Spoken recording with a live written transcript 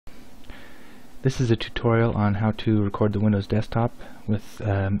This is a tutorial on how to record the Windows desktop with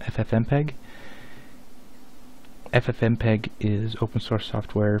FFmpeg. FFmpeg is open source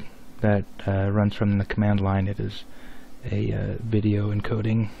software that runs from the command line. It is a video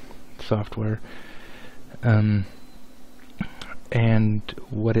encoding software. And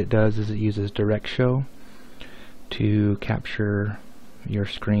what it does is it uses direct show to capture your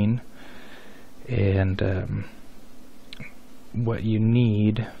screen. And what you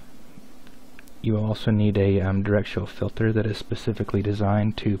need, you also need a direct show filter that is specifically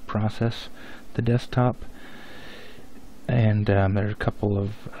designed to process the desktop. And there's a couple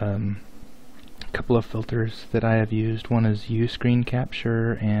of filters that I have used. One is Screen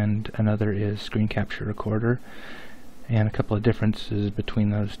Capture and another is Screen Capture Recorder, and a couple of differences between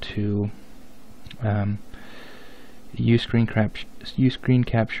those two. Screen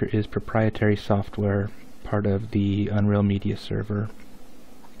Capture is proprietary software, part of the Unreal Media Server,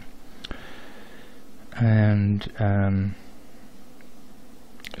 and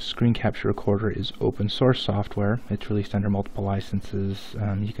Screen Capture Recorder is open source software. It's released under multiple licenses.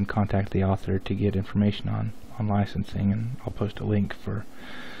 You can contact the author to get information on licensing, and I'll post a link for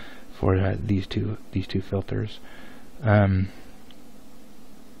these two filters.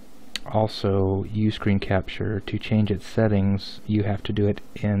 Also, Screen Capture, to change its settings, you have to do it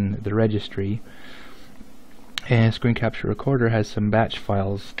in the registry. And Screen Capture Recorder has some batch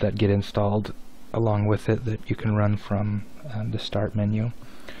files that get installed along with it that you can run from the Start menu.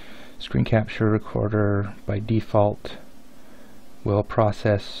 Screen Capture Recorder by default will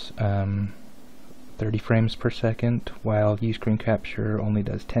process 30 frames per second, while Screen Capture only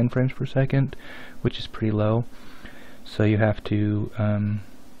does 10 frames per second, which is pretty low. So you have to,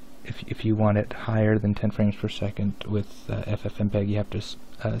 if you want it higher than 10 frames per second with FFmpeg, you have to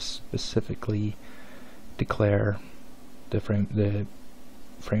specifically declare the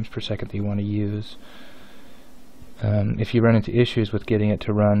frames per second that you want to use. If you run into issues with getting it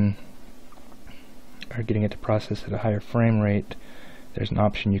to run or getting it to process at a higher frame rate, there's an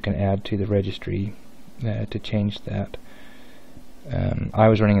option you can add to the registry to change that. I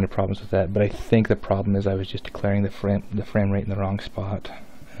was running into problems with that, but I think the problem is I was just declaring the frame rate in the wrong spot.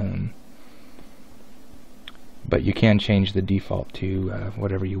 But you can change the default to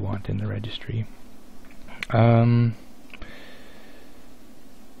whatever you want in the registry.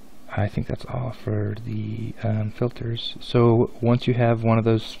 I think that's all for the filters. So once you have one of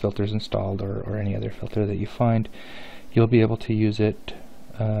those filters installed, or any other filter that you find, you'll be able to use it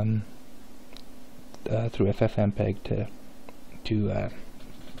through FFmpeg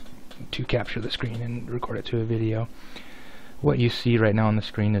to capture the screen and record it to a video. What you see right now on the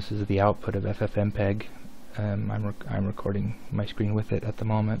screen is the output of FFmpeg. I'm recording my screen with it at the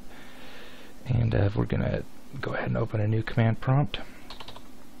moment, and we're gonna go ahead and open a new command prompt.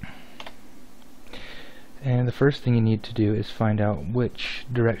 And the first thing you need to do is find out which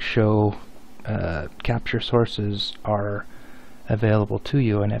direct show capture sources are available to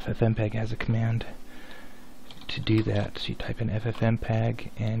you, and FFmpeg has a command to do that. So you type in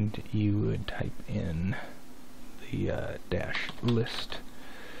FFmpeg and you would type in the -list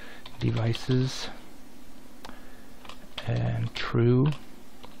devices and true,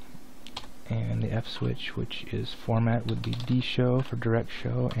 and the F switch, which is format, would be dshow for direct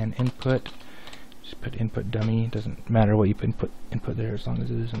show, and input, just put input dummy. Doesn't matter what you input there as long as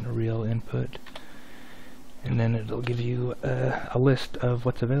it isn't a real input. And then it'll give you a list of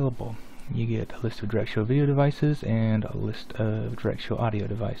what's available. You get a list of direct show video devices and a list of direct show audio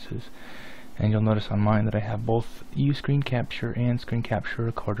devices. And you'll notice on mine that I have both Screen Capture and Screen Capture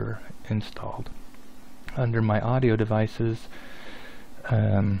Recorder installed. Under my audio devices,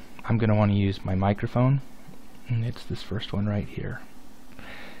 I'm going to want to use my microphone, and it's this first one right here.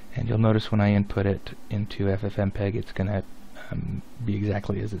 And you'll notice when I input it into FFmpeg, it's going to be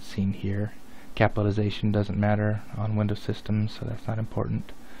exactly as it's seen here. Capitalization doesn't matter on Windows systems, so that's not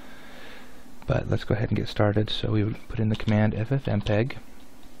important. But let's go ahead and get started. So we would put in the command FFmpeg,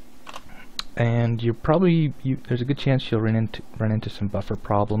 and there's a good chance you'll run into some buffer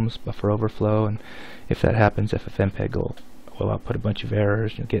problems, buffer overflow, and if that happens, FFmpeg will output a bunch of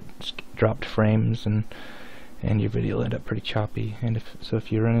errors. You'll get dropped frames, and your video will end up pretty choppy. And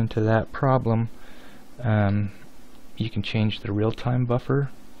if you run into that problem, you can change the real-time buffer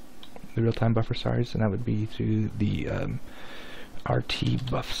size, and that would be through the RT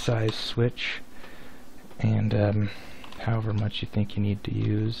buff size switch, and however much you think you need to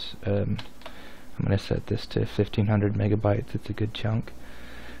use. I'm going to set this to 1500 megabytes. It's a good chunk.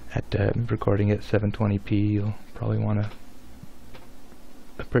 At recording at 720p, you'll probably want a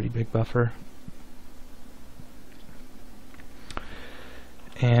pretty big buffer.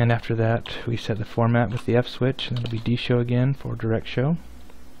 And after that, we set the format with the F switch, and it'll be D show again for direct show.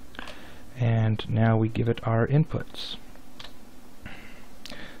 And now we give it our inputs.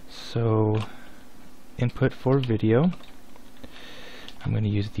 So, input for video, I'm going to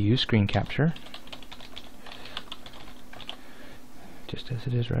use the use screen capture, just as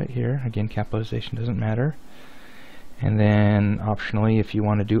it is right here. Again, capitalization doesn't matter. And then optionally, if you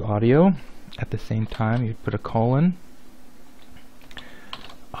want to do audio at the same time, you'd put a colon,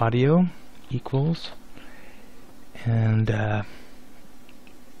 audio equals, and I'm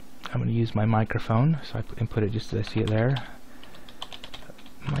going to use my microphone, so I input it just as I see it there.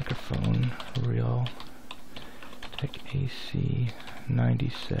 Microphone Real Tech AC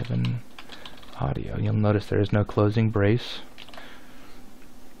 97 audio. You'll notice there is no closing brace.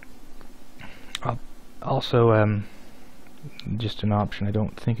 Also, just an option, I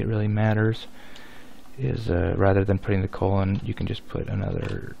don't think it really matters, is rather than putting the colon, you can just put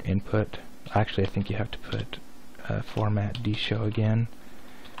another input. Actually, I think you have to put format D show again,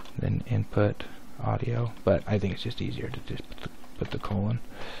 then input audio, but I think it's just easier to just put the colon.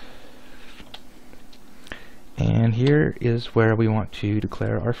 And here is where we want to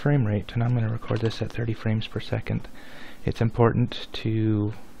declare our frame rate, and I'm going to record this at 30 frames per second. It's important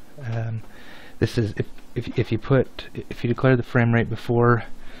to this is if you declare the frame rate before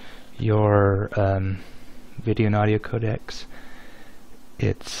your video and audio codecs,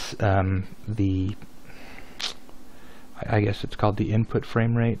 it's I guess it's called the input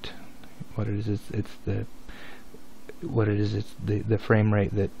frame rate. What it is it's the frame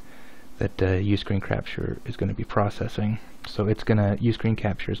rate that Uscreen capture is going to be processing. So it's Uscreen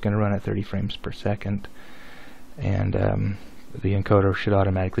capture is going to run at 30 frames per second, and the encoder should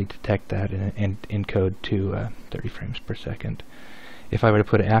automatically detect that and encode to 30 frames per second. If I were to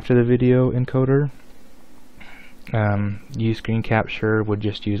put it after the video encoder, Uscreen capture would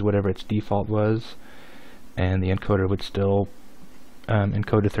just use whatever its default was, and the encoder would still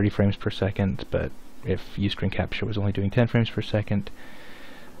encode to 30 frames per second. But if Uscreen capture was only doing 10 frames per second,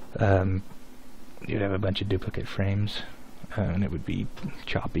 you'd have a bunch of duplicate frames, and it would be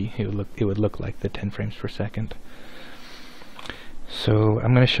choppy. It would look like the 10 frames per second. So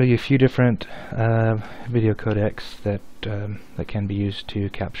I'm going to show you a few different video codecs that can be used to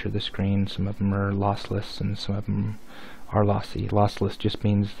capture the screen. Some of them are lossless, and some of them are lossy. Lossless just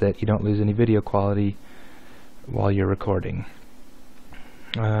means that you don't lose any video quality while you're recording.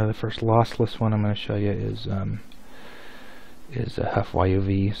 The first lossless one I'm going to show you is a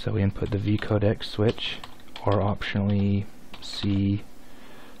FFmpeg. So we input the V codec switch, or optionally C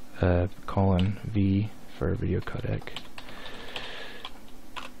colon V for video codec.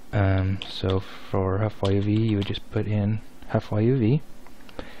 So for FFmpeg, you would just put in FFmpeg,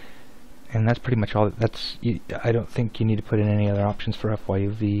 and that's pretty much all. I don't think you need to put in any other options for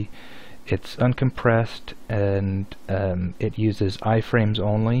FFmpeg. It's uncompressed, and it uses iframes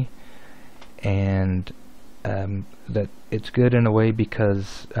only, and that it's good in a way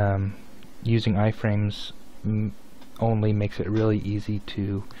because using iframes only makes it really easy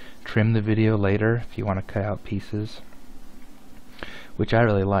to trim the video later if you want to cut out pieces, which I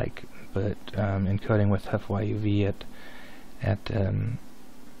really like. But encoding with FFmpeg at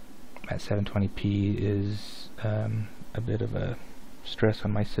 720p is a bit of a stress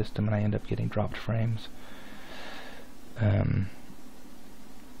on my system, and I end up getting dropped frames. An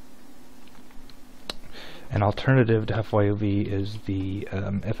alternative to FFmpeg is the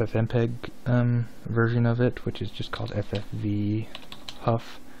FFmpeg version of it, which is just called FFvHuff,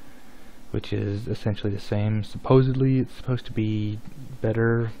 which is essentially the same. Supposedly it's supposed to be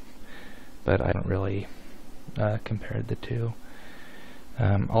better, but I don't really compare the two.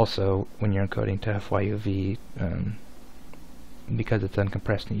 Also, when you're encoding to FFmpeg, because it's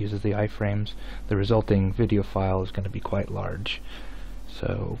uncompressed and it uses the iframes, the resulting video file is going to be quite large.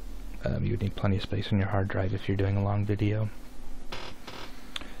 So you would need plenty of space on your hard drive if you're doing a long video.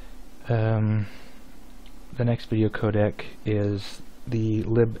 The next video codec is the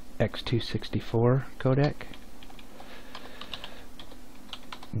libx264 codec,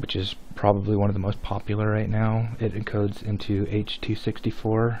 which is probably one of the most popular right now. It encodes into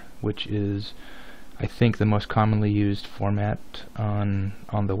H.264, which is, I think, the most commonly used format on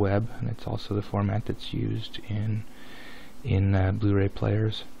the web, and it's also the format that's used in Blu-ray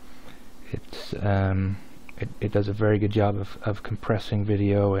players. It does a very good job of compressing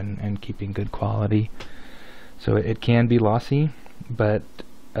video and keeping good quality. So it can be lossy, but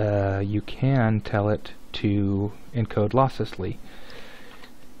you can tell it to encode losslessly.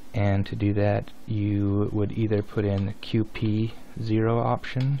 And to do that, you would either put in QP0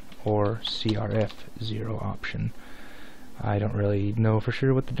 option or CRF0 option. I don't really know for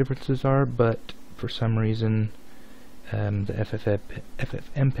sure what the differences are, but for some reason the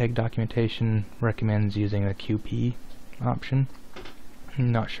FFmpeg documentation recommends using a QP option.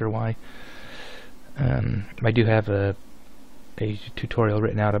 I'm not sure why. I do have a tutorial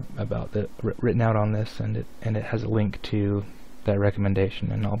written out on this, and it has a link to that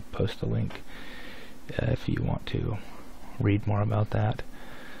recommendation, and I'll post the link if you want to read more about that.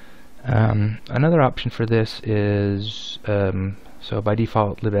 Another option for this is so by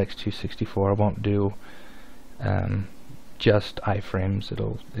default libx264 won't do just iframes.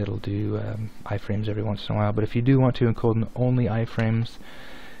 It'll do iframes every once in a while, but if you do want to encode only iframes,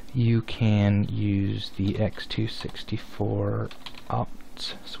 you can use the x264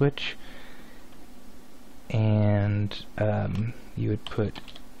 opt switch, and you would put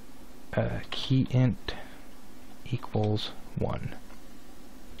key int equals 1.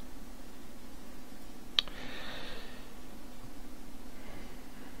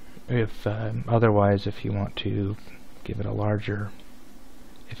 If otherwise, if you want to give it a larger,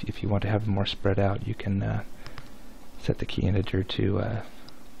 if you want to have it more spread out, you can set the key integer to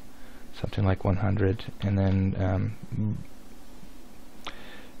something like 100, and then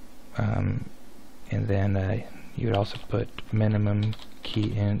you would also put minimum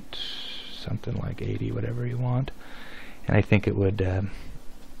key int something like 80, whatever you want, and I think it would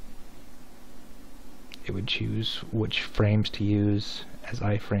choose which frames to use as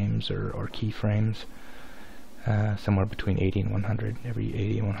iframes or keyframes, somewhere between 80 and 100, every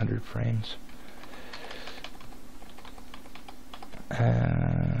 80 and 100 frames.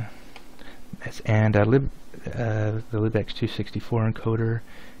 And the libx264 encoder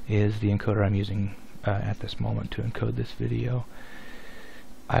is the encoder I'm using at this moment to encode this video.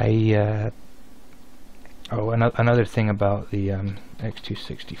 Another thing about the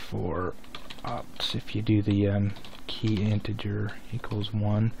x264 opts, if you do the key integer equals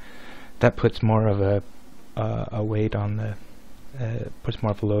 1, that puts more of a weight on the puts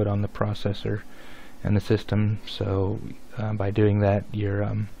more of a load on the processor and the system. So by doing that,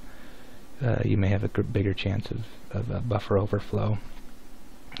 you may have a bigger chance of buffer overflow.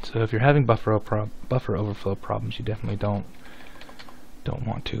 So if you're having buffer overflow problems, you definitely don't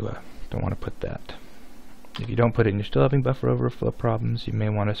want to put that. If you don't put it and you're still having buffer overflow problems, you may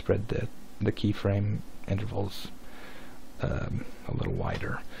want to spread the keyframe intervals a little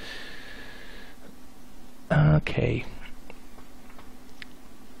wider. Okay.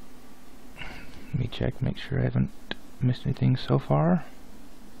 Let me check, make sure I haven't missed anything so far.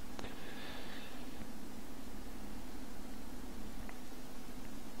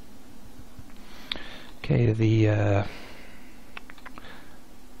 Okay, the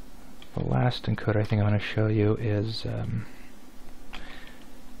last encoder I think I'm going to show you is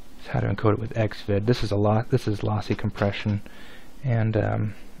how to encode it with xvid. This is lossy compression, and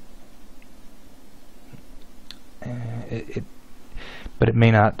but it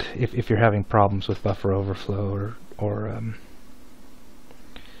may not, if you're having problems with buffer overflow or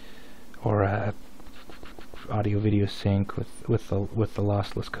audio video sync with the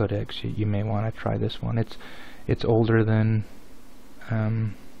lossless codecs, you may want to try this one. It's older than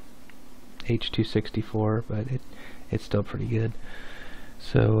H.264, but it's still pretty good.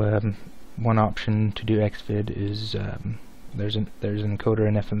 So one option to do xvid is there's an encoder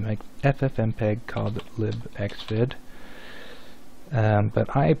in FFmpeg called libxvid,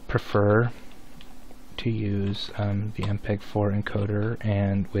 but I prefer to use the MPEG-4 encoder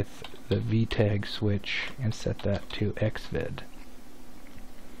and with the VTAG switch and set that to xvid.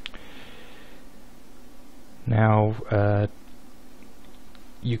 Now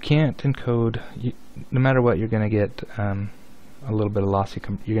you can't encode, no matter what, you're going to get a little bit of lossy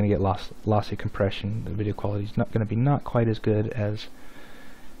compression. The video quality is not going to be not quite as good as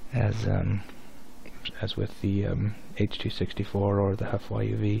with the H.264 or the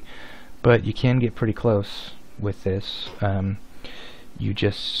HuffYUV, but you can get pretty close with this. You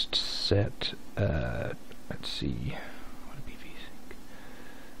just set let's see, what would be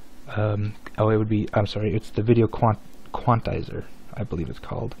VSync? Oh, it would be, I'm sorry, it's the video quantizer, I believe it's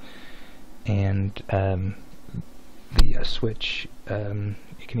called, and the switch,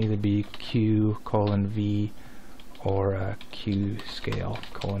 it can either be Q:V or Q scale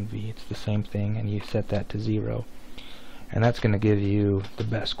 :V. It's the same thing, and you set that to 0, and that's going to give you the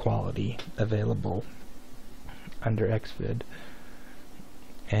best quality available under xvid,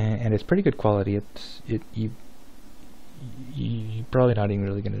 and it's pretty good quality. You're probably not even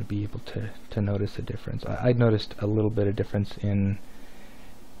really going to be able to notice a difference. I noticed a little bit of difference in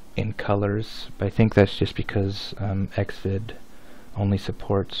colors, but I think that's just because xvid only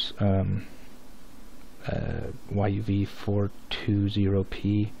supports YUV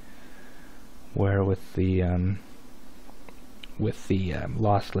 420p, where with the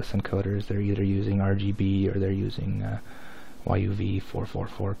lossless encoders they're either using RGB or they're using YUV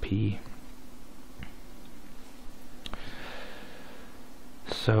 444p.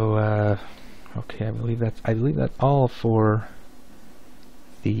 So okay, I believe that's all for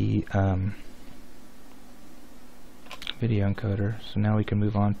the video encoder. So now we can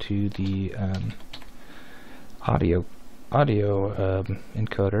move on to the audio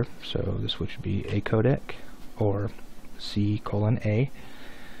encoder. So this would be a codec or C:(A),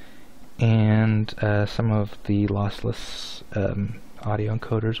 and some of the lossless audio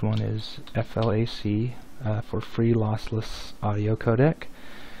encoders. One is FLAC for free lossless audio codec,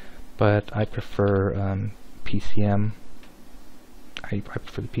 but I prefer PCM. I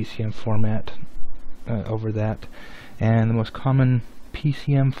prefer the PCM format over that, and the most common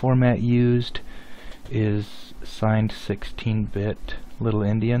PCM format used is signed 16-bit Little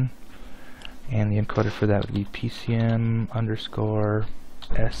Endian, and the encoder for that would be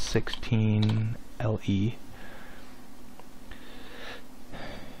PCM_S16LE.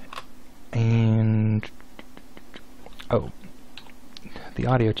 And the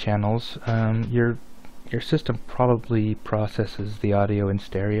audio channels. Your system probably processes the audio in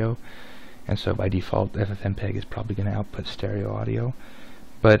stereo, and so by default FFmpeg is probably going to output stereo audio.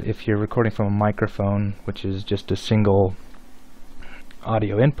 But if you're recording from a microphone, which is just a single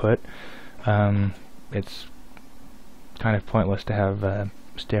audio input, it's kind of pointless to have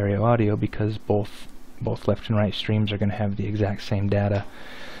stereo audio, because both left and right streams are going to have the exact same data.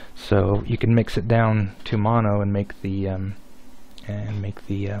 So you can mix it down to mono and make the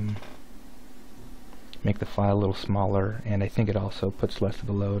file a little smaller, and I think it also puts less of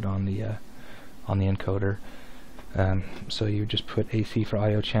a load on the encoder. So you just put AC for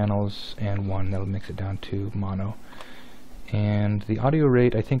audio channels and 1, that'll mix it down to mono. And the audio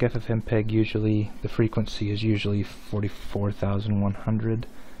rate, I think FFmpeg usually, the frequency is usually 44,100,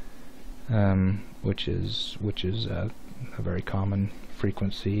 which is a very common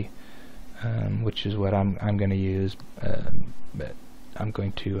frequency, which is what I'm going to use, but I'm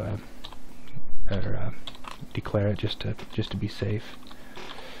going to declare it just to be safe.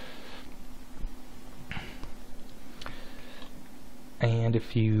 And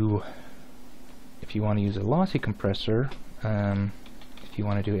if you want to use a lossy compressor, if you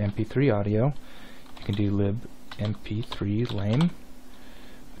want to do MP3 audio, you can do libmp3 lame,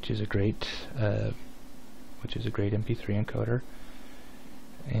 which is a great MP3 encoder.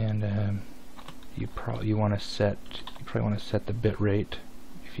 And you probably want to set the bit rate.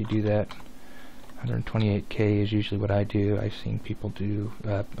 If you do that, 128K is usually what I do. I've seen people do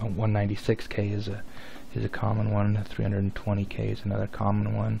 196K is a common one. 320K is another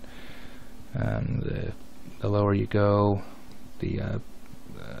common one. The lower you go, the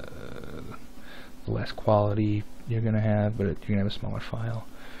less quality you're going to have, but you're going to have a smaller file.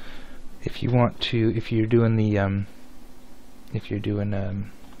 If you want to, if you're doing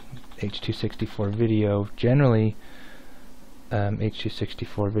H.264 video, generally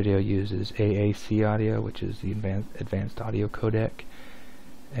H.264 video uses AAC audio, which is the advanced audio codec,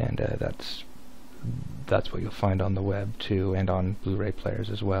 and that's what you'll find on the web too, and on Blu-ray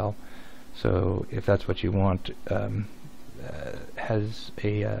players as well. So if that's what you want,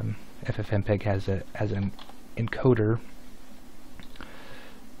 FFmpeg has an encoder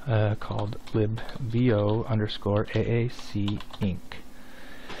called libvo_AAC Inc.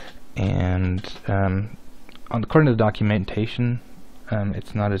 And according to the documentation,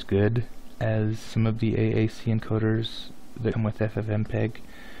 it's not as good as some of the AAC encoders that come with FFmpeg,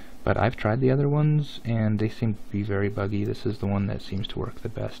 but I've tried the other ones and they seem to be very buggy. This is the one that seems to work the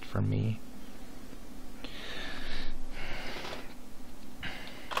best for me.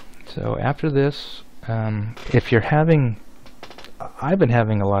 So after this, if you're having, I've been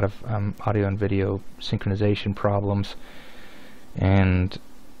having a lot of audio and video synchronization problems, and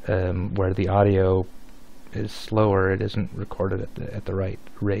where the audio is slower, it isn't recorded at the right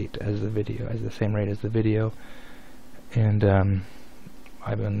rate as the video, as the same rate as the video. And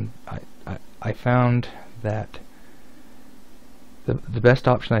I found that the best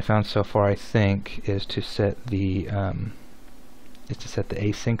option I found so far, I think, is to set the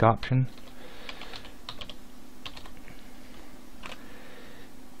async option.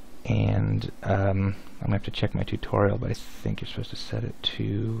 And I'm gonna have to check my tutorial, but I think you're supposed to set it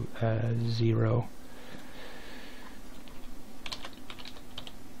to 0.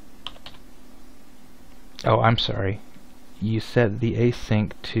 Oh, I'm sorry. You set the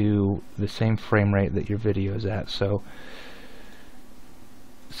async to the same frame rate that your video is at. So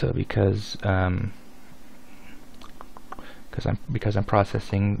because because I'm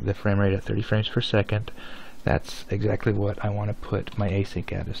processing the frame rate at 30 frames per second. That's exactly what I want to put my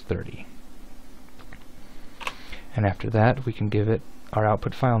async at, is 30. And after that, we can give it our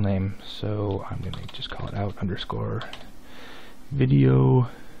output file name. So I'm going to just call it out_video,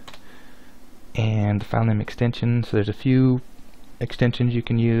 and the file name extension. So there's a few extensions you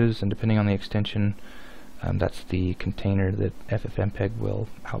can use, and depending on the extension, that's the container that FFmpeg will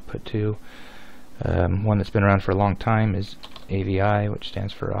output to. One that's been around for a long time is AVI, which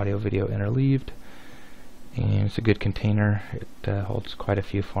stands for Audio Video Interleaved, and it's a good container. It holds quite a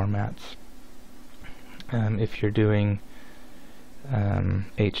few formats. If you're doing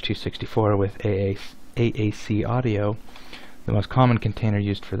H.264 with AAC audio, the most common container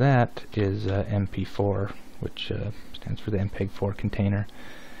used for that is MP4, which stands for the MPEG-4 container,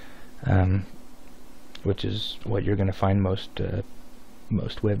 which is what you're going to find most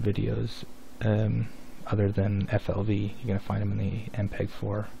web videos other than FLV. You're going to find them in the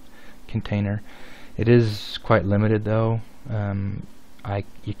MPEG-4 container. It is quite limited though. You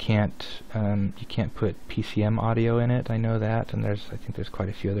can't put PCM audio in it. I know that, and I think there's quite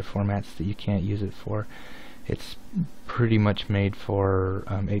a few other formats that you can't use it for. It's pretty much made for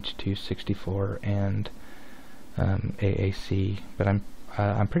H.264 and AAC, but I'm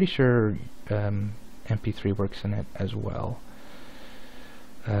pretty sure MP3 works in it as well.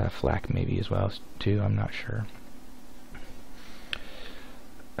 FLAC maybe as well too. I'm not sure.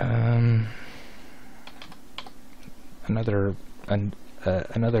 Another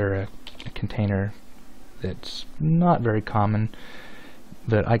container that's not very common,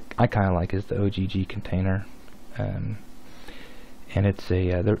 but I kind of like, is the OGG container, and it's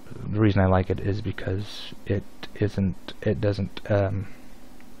the reason I like it is because it doesn't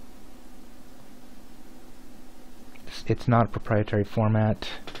it's not a proprietary format.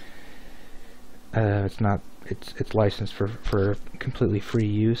 It's licensed for completely free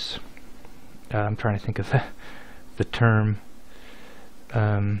use. I'm trying to think of the term.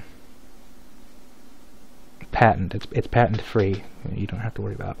 Patent. It's patent free. You don't have to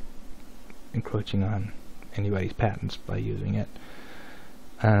worry about encroaching on anybody's patents by using it.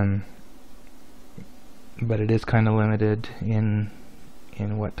 But it is kind of limited in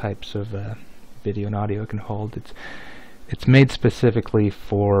what types of video and audio it can hold. It's made specifically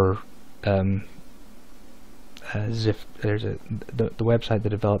for ZIF. There's the website that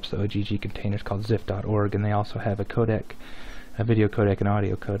develops the OGG containers called ZIF.org, and they also have a codec, a video codec and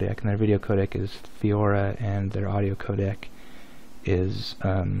audio codec, and their video codec is Theora, and their audio codec is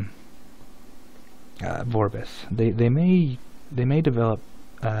Vorbis. They may develop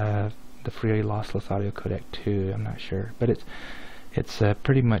the free lossless audio codec too. I'm not sure, but it's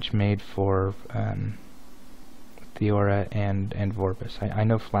pretty much made for Theora and Vorbis. I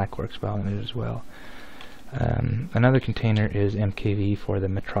know FLAC works well in it as well. Another container is MKV for the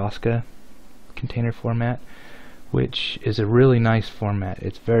Matroska container format, which is a really nice format.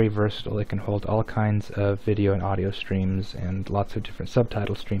 It's very versatile. It can hold all kinds of video and audio streams and lots of different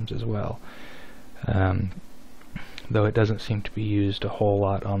subtitle streams as well. Though it doesn't seem to be used a whole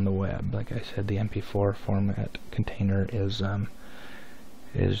lot on the web. Like I said, the MP4 format container is the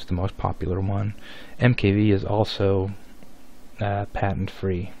most popular one. MKV is also patent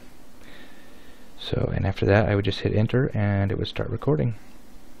free. So, and after that I would just hit enter and it would start recording.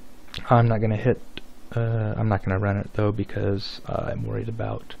 I'm not going to run it though, because I'm worried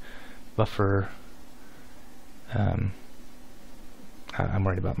about buffer. I'm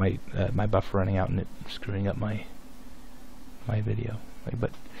worried about my buffer running out and it screwing up my video.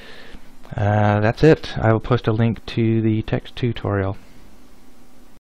 But that's it. I will post a link to the text tutorial.